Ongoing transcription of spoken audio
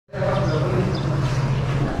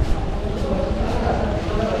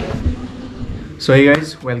So hey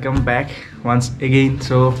guys, welcome back once again.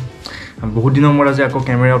 So বহুত দিনৰ মূৰত আজি আকৌ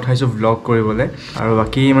কেমেৰা উঠাইছো ব্লগ কৰিবলৈ আৰু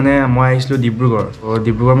বাকি মানে মই আহিছিলো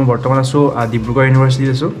ডিব্ৰুগড় মই বৰ্তমান আছো ডিব্ৰুগড় ইউনিভাৰ্চিটিত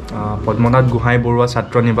আছো পদ্মনাথ গোহাঁই বৰুৱা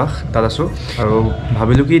ছাত্ৰ নিবাস তাত আছো আৰু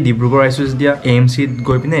ভাবিলো কি ডিব্ৰুগড় আইছো যেতিয়া এএমসি ত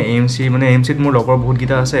গৈ পিনে এএমসি ত মোৰ লগৰ বহুত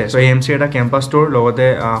গিটা আছে সো এএমসি এটা কেম্পাছ টোৰ লগতে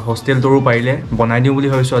হোষ্টেল টোৰো পাৰিলে বনাই দিও বুলি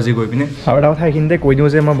ভাবিছো আজি গৈ পিনে আৰু এটা কথা এইখিনিতে কৈ দিও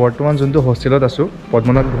যে মই বৰ্তমান যোনটো হোষ্টেলত আছো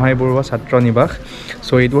পদ্মনাথ গোহাঁই বৰুৱা ছাত্ৰ নিবাস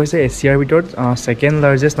সো এইটো হৈছে এছিয়াৰ ভিতৰত সেকেন্ড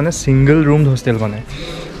লাৰ্জেষ্ট মানে সিঙ্গল ৰুম হোষ্টেল মানে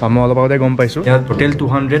মই অলপ আগতে গম পাইছো ইয়াত টোটেল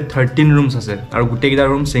 213 ৰুমছ আছে আৰু গোটেইকেইটা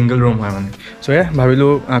ৰুম সিঙ্গল ৰুম হয় মানে সো ভাবিলো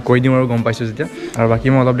কৈ দিম আৰু গম পাইছো যেতিয়া আৰু বাকি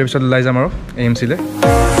মই অলপ পিছত ওলাই যাম আৰু এএমসি লে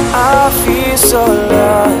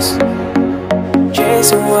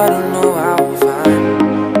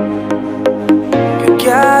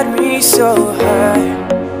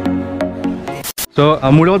So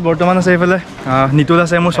মোৰ লগত বৰ্তমান আছে এইফালে নিতুল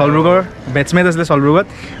আছে মোৰ সলব্ৰুগৰ বেটসমেট আছিল সলব্ৰুগত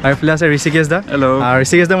আৰু ইফালে আছে ঋষিকেশ দা হেল্ল আৰু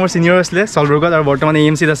ঋষিকেশ দা মোৰ সিনিয়ৰ আছিল সলব্ৰুগত আৰু বৰ্তমান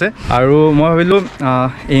এএমসি ত আছে আৰু মই ভাবিলো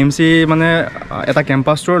এএমসি মানে এটা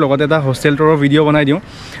কেম্পাছ টোৰ লগতে এটা হোষ্টেল টোৰ ভিডিও বনাই দিও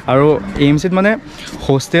আৰু এএমসি ত মানে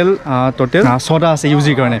হোষ্টেল টোটেল 6টা আছে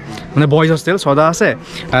ইউজি কাৰণে মানে বয়জ হোষ্টেল 6টা আছে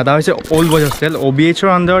এটা হৈছে ওল্ড বয়জ হোষ্টেল ওবিএইচ ৰ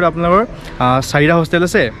আন্ডাৰত আপোনালোকৰ 4টা হোষ্টেল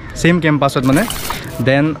আছে সেম কেম্পাছত মানে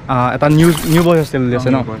then এটা নিউ বয়জ হোষ্টেল আছে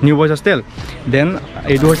ন নিউ বয়জ হোষ্টেল then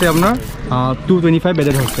এইটো হৈছে আপোনাৰ 225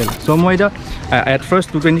 বেডেড হোষ্টেল সো মই এটা এট ফাৰ্স্ট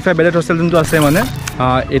 225 বেডেড হোষ্টেল যোনটো আছে মানে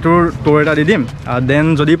এটোৰ টোৰ এটা দি দিম then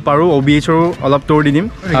যদি পাৰো ওবিএইচ ৰ অলপ টোৰ দি দিম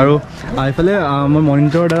আৰু আইফালে মই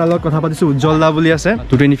মনিটৰ দ্বাৰা লগত কথা পাতিছো উজ্জ্বল দা বুলি আছে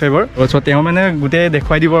 225 ৰ সো তেওঁ মানে গুটে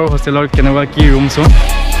দেখুৱাই দিব আৰু হোষ্টেলৰ কেনেকুৱা কি ৰুম সো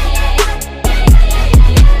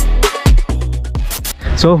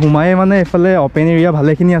সো হুমায়ে মানে এফালে ওপেন এৰিয়া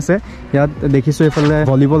ভালেখিনি আছে ইয়াত দেখিছো এফালে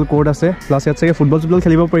ভলিবল কোৰ্ট আছে প্লাস ইয়াত চাগে ফুটবল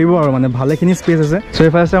খেলিব পাৰিব আৰু মানে ভালেখিনি স্পেস আছে সো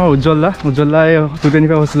এফালে আছে আমাৰ উজ্জ্বল দা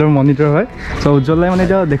 225 হোষ্টেলৰ মনিটৰ হয় সো উজ্জ্বল দাই মানে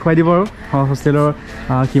এটা দেখুৱাই দিব আৰু হোষ্টেলৰ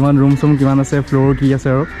কিমান ৰুম চুম কিমান আছে ফ্লোৰ কি আছে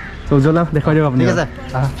আৰু সো উজ্জ্বল দা দেখুৱাই দিব আপুনি ঠিক আছে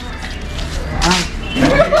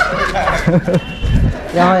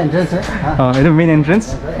यहाँ एंट्रेंस है हां ये मेन एंट्रेंस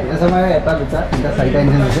ऐसा मैं एटा दुटा तीनटा चारिटा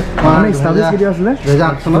एंट्रेंस আছে মানে এস্টাবলিশ কেতিয়া আসলে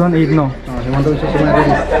 2008 ন হিমন্ত বিশ্ব শৰ্মাই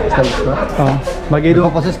এস্টাবলিশ কৰা বাকি এইটো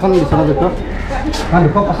 25 খন বিছনা দেখো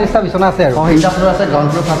 225 টা বিছনা আছে আৰু তিনটা ফ্লোৰ আছে গ্ৰাউণ্ড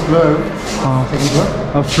ফ্লোৰ ফাৰ্ষ্ট ফ্লোৰ আৰু সেকেন্ড ফ্লোৰ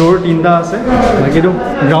ফ্লোৰ তিনটা আছে বাকি এইটো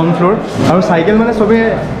গ্ৰাউণ্ড ফ্লোৰ আৰু সাইকেল মানে সবে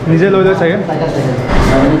নিজে লৈ লৈ চাগে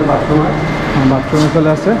আৰু এইটো বাথৰুম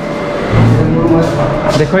এফালে আছে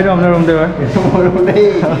দেখুৱাই দিও আপোনাৰ ৰুম দেবা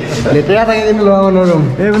লেটেৰা থাকে কিন্তু লোৱা মানুহৰ ৰুম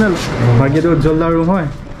এই মানে বাকি এইটো উজ্জ্বলদাৰ ৰুম হয়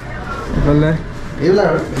এফালে এইলা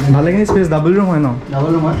ভালেখিনি স্পেস ডাবল ৰুম হয় ন ডাবল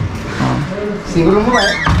ৰুম হয় সিঙ্গল ৰুম হয়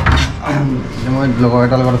মই লগৰ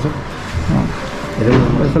এটা লগত আছো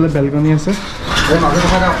এফালে বেলকনি আছে এই মাজে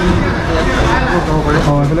কথা আপুনি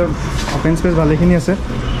এফালে ওপেন স্পেস ভালেখিনি আছে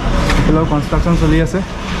এফালে কনষ্ট্ৰাকচন চলি আছে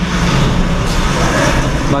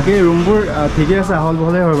বাকি ৰুমবোৰ ঠিকই আছে আহল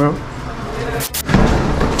বহলে হয় বাৰু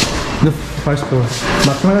The first floor.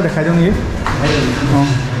 Bathroom এটা দেখাই দিও নেকি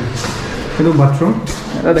এইটো বাথৰুম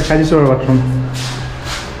এটা দেখাই দিছো আৰু বাথৰুম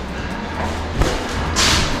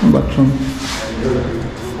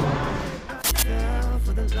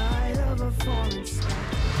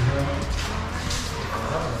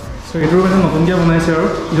সো এইটো মানে নতুনকৈ বনাইছে আৰু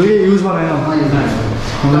এইটো ইউজ বনাই ন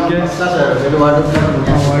নতুনকৈ এইটো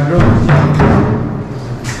ৱাৰ্ড্ৰব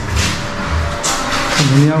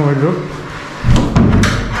ধুনীয়া ৱাৰ্ড্ৰব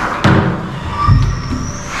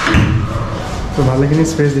তো ভালেখিনি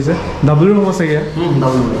স্পেস দিছে ডাবল ৰুম আছে কি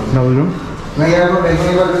ডাবল ৰুম না ইয়াৰ পৰা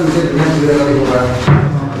বেলকনি পৰা নিচে ধুনীয়া সুবিধা দিব পাৰা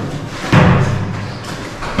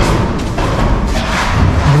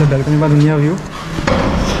মানে বেলকনি পৰা ধুনীয়া ভিউ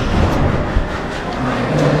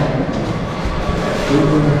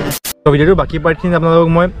তো ভিডিওৰ বাকি পাৰ্টখিনি আপোনালোকক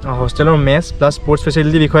মই হোষ্টেলৰ মেছ প্লাস স্পৰ্টছ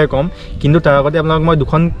ফেচিলিটি বিষয়ে কম কিন্তু তাৰ আগতে আপোনালোকক মই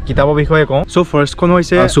দুখন কিতাপৰ বিষয়ে কম সো ফাৰ্ষ্টখন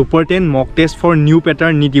হৈছে Super 10 mock test for new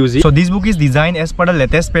pattern NEET UG so this book is designed as per the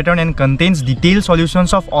latest pattern and contains detailed solutions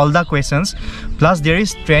of all the questions plus there is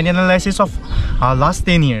trend analysis of last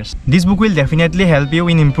 10 years this book will definitely help you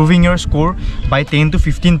in improving your score by 10 to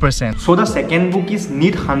 15% so the second book is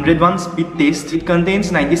NEET 101 speed test it contains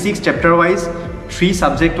 96 chapter wise 3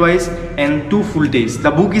 subject wise and 2 full tests.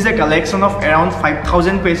 The book is a collection of around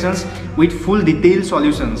 5,000 questions with full detailed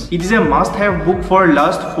solutions. It is a must-have book for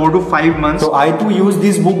last 4 to 5 months. So I too use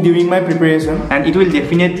this book during my preparation and it will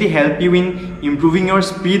definitely help you in improving your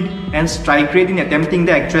speed and strike rate in attempting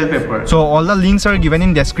the actual paper. So all the links are given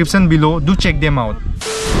in description below. Do check them out.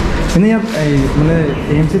 মানে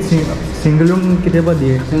AMC single room কেতিয়াবা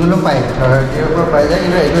দিয়ে single room পায় এৰ পৰা পাই যায়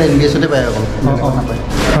কিন্তু এইটো এনবিএছতে পায় আকৌ নাপায়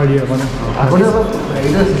পাৰি আকৌ আগতে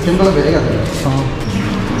এইটো চিষ্টেমটো অলপ বেলেগ আছে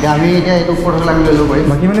আমি এতিয়া এইটো ওপৰত হ'লে আমি লৈ ল'ব পাৰিম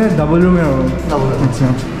বাকী মানে ডাবল ৰুম আৰু ডাবল ৰুম আচ্ছা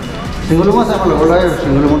সিংগল ৰুম আছে আমাৰ লগৰ ল'ৰাই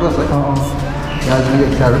সিংগল ৰুমতো আছে ইয়াৰ যেনেকৈ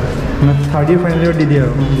ইচ্ছা আৰু থাৰ্ড ইয়েৰ ফাইনেল ইয়েৰ দি দিয়ে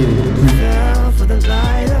আৰু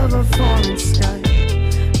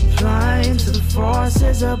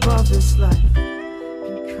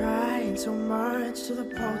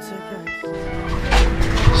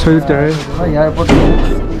ইয়াৰ ওপৰত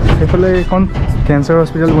সেইফালে এখন কেঞ্চাৰ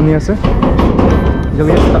হস্পিটেল বনি আছে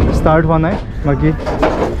এতিয়ালৈকে ষ্টাৰ্ট হোৱা নাই বাকী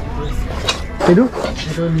এইটো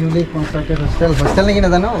নিউলি কনষ্ট্ৰাক্টেড হোষ্টেল নেকি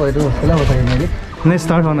নাজানো এইটো হোষ্টেলে হ'ব চাগে নেকি নে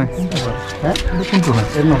ষ্টাৰ্ট হোৱা নাই এইটো কোনটো হয়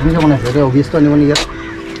এইটো নতুনকৈ বনাইছে এইটো অভিয়াছটো আনিব নেকি ইয়াত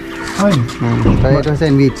হয় এইটো হৈছে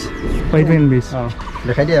NBH এইটো NBH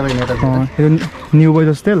দেখাই দিয়ে আমাৰ ইনভাৰ্টাৰ এইটো নিউ বইজ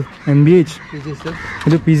হোষ্টেল MBH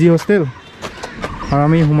এইটো PG হোষ্টেল আৰু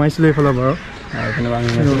আমি সোমাইছিলোঁ এইফালে বাৰু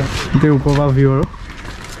এইটো ওপৰৰ পৰা ভিউ আৰু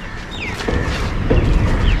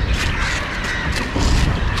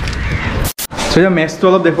চ' এতিয়া মেচটো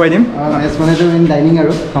অলপ দেখুৱাই দিম মেচ মানে এইটো ডাইনিং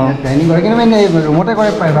আৰু ডাইনিং কৰে কিন্তু মানে ৰুমতে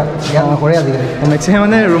কৰে প্ৰায়ভাগ ইয়াত নকৰে আজিকালি মেক্সিমাম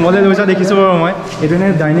মানে ৰুমতে লৈ যোৱা দেখিছোঁ বাৰু মই এইটো এনে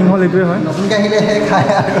ডাইনিং হল এইটোৱে হয় নতুনকৈ আহিলে খায়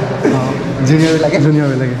আৰু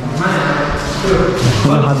জুনিয়ৰবিলাকে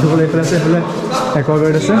হাত ধুবলৈ এইফালে আছে এইফালে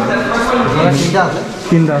একোৱাগাৰ্ড আছে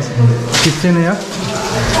তিনিটা আছে কিটচেন এয়া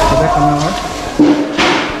তাতে খানা হয়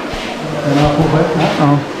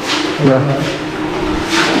অঁ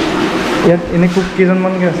ইয়াত এনেই কুক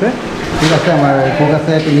কেইজনমানকৈ আছে কুক আছে আমাৰ কুক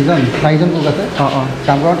আছে 4জন কুক আছে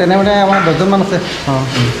কাম কৰা তেনে মানে আমাৰ 10জনমান আছে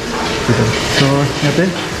ত' ইয়াতে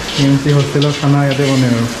MC হোষ্টেলৰ খানা ইয়াতে বনে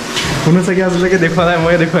আৰু কোনো চাগে আজিলৈকে দেখুওৱা নাই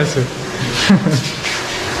ময়ে দেখুৱাইছোঁ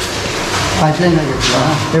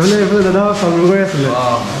এইফালে দাদা চলবোৰ গৈ আছিলে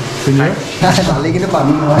দালি কিন্তু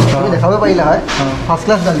পানী নহয় তুমি দেখাব পাৰিলা হয় ফাৰ্ষ্ট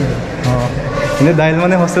ক্লাছ দালি এনেই দাইল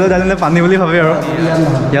মানে হোষ্টেলৰ দাইল মানে পানী বুলি ভাবে আৰু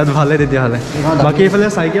ইয়াত ভালে তেতিয়াহ'লে বাকী এইফালে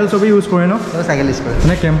চাইকেল চবেই ইউজ কৰে ন চাইকেল ইউজ কৰে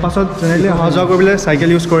মানে কেম্পাছত জেনেৰেলি অহা যোৱা কৰিবলৈ চাইকেল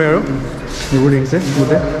ইউজ কৰে আৰু এইবোৰ দেখিছে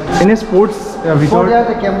গোটেই এনেই স্পৰ্টছ ভিতৰত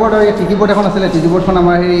কেম্পত আৰু টিটি বৰ্ড এখন আছিলে টিটি বৰ্ডখন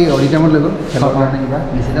আমাৰ সেই অডিটামত লৈ গ'ল খেলৰ কাৰণে কিবা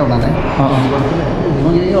বেছিতে ওলা নাই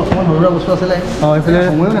অকণমান সৰু সুৰা বস্তু আছিলে এইফালে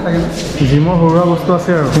সময়ো নাথাকে জিমৰ সৰু সুৰা বস্তু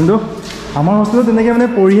আছে আৰু কিন্তু আমাৰ হোষ্টেলত তেনেকৈ মানে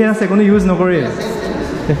পঢ়িহে আছে কোনো ইউজ নকৰে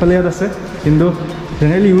এইফালে ইয়াত আছে কিন্তু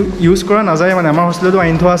জেনেৰেলি ইউজ কৰা নাযায় মানে আমাৰ হোষ্টেলতো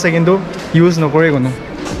আনি থোৱা আছে কিন্তু ইউজ নকৰে কোনো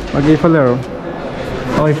বাকী এইফালে আৰু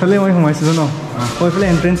এইফালে মই সোমাইছিলোঁ ন এইফালে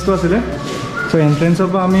এণ্ট্ৰেঞ্চটো আছিলে চ' এণ্ট্ৰেঞ্চৰ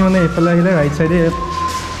পৰা আমি মানে এইফালে আহিলে ৰাইট চাইডে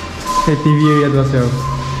সেই TV এৰিয়াটো আছে আৰু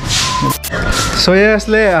চ' এয়া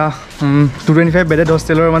আছিলে 225 বেডেড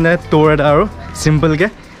হোষ্টেলৰ মানে ট'ৰ এটা আৰু চিম্পলকৈ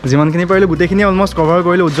যিমানখিনি পাৰিলোঁ গোটেইখিনি অলমষ্ট কভাৰ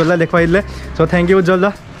কৰিলোঁ উজ্জ্বলদাই দেখুৱাই দিলে চ' থেংক ইউ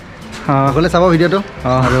উজ্জ্বলদা সকলোৱে চাব ভিডিঅ'টো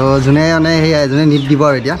আৰু যোনে মানে সেই যোনে নিট দিব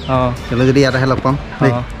আৰু এতিয়া তেওঁলোকে যদি ইয়াত আহে লগ পাম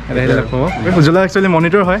লগ পাব উজ্জ্বলা একচুৱেলি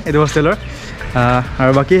মনিটৰ হয় এইটো হোষ্টেলৰ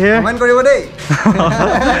আৰু বাকী সেয়া কমেণ্ট কৰিব দেই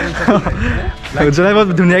উজ্জ্বলাই বহুত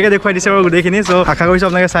ধুনীয়াকৈ দেখুৱাই দিছে বাৰু গোটেইখিনি চ' আশা কৰিছোঁ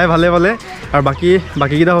আপোনালোকে চাই ভালে পালে আৰু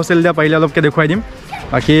বাকীকেইটা হোষ্টেল এতিয়া পাৰিলে অলপকৈ দেখুৱাই দিম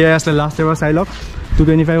বাকী আছিলে লাষ্ট এবাৰ চাই লওক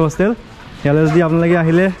 225 হোষ্টেল ইয়ালৈ যদি আপোনালোকে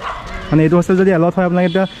আহিলে মানে এইটো হোষ্টেল যদি এলট হয় আপোনালোকে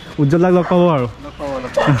এতিয়া উজ্জ্বলাক লগ পাব আৰু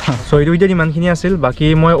চ' এইটো ভিডিঅ'ত ইমানখিনি আছিল বাকী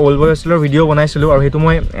মই অল্ড বয় হোষ্টেলৰ ভিডিঅ' বনাইছিলোঁ আৰু সেইটো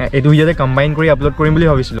মই এইটো ভিডিঅ'তে কম্বাইন কৰি আপলোড কৰিম বুলি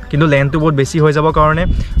ভাবিছিলোঁ কিন্তু লেন্থটো বহুত বেছি হৈ যাব কাৰণে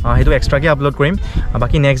সেইটো এক্সট্ৰাকৈ আপলোড কৰিম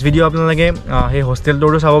বাকী নেক্সট ভিডিঅ' আপোনালোকে সেই হোষ্টেল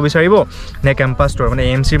ট'ৰটো চাব বিচাৰিব নে কেম্পাছ ট'ৰ মানে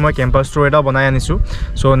AMCৰ মই কেম্পাছ ট'ৰ এটা বনাই আনিছোঁ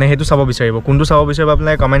চ' নে সেইটো চাব বিচাৰিব কোনটো চাব বিচাৰিব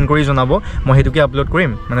আপোনালোকে কমেণ্ট কৰি জনাব মই সেইটোকে আপলোড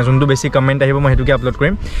কৰিম মানে যোনটো বেছি কমেণ্ট আহিব মই সেইটোকে আপলোড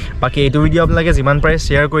কৰিম বাকী এইটো ভিডিঅ' আপোনালোকে যিমান পাৰে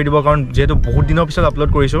শ্বেয়াৰ কৰি দিব কাৰণ যিহেতু বহুত দিনৰ পিছত আপলোড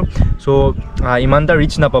কৰিছোঁ চ' ইমান এটা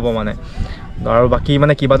ৰিচ নাপাব মানে আৰু বাকী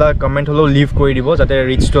মানে কিবা এটা কমেণ্ট হ'লেও লিভ কৰি দিব যাতে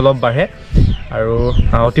ৰিচটো অলপ বাঢ়ে আৰু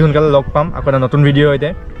অতি সোনকালে লগ পাম আকৌ এটা নতুন ভিডিঅ' সৈতে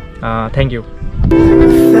thank U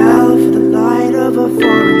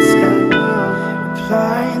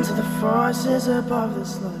Flying to the forces above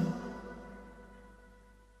this light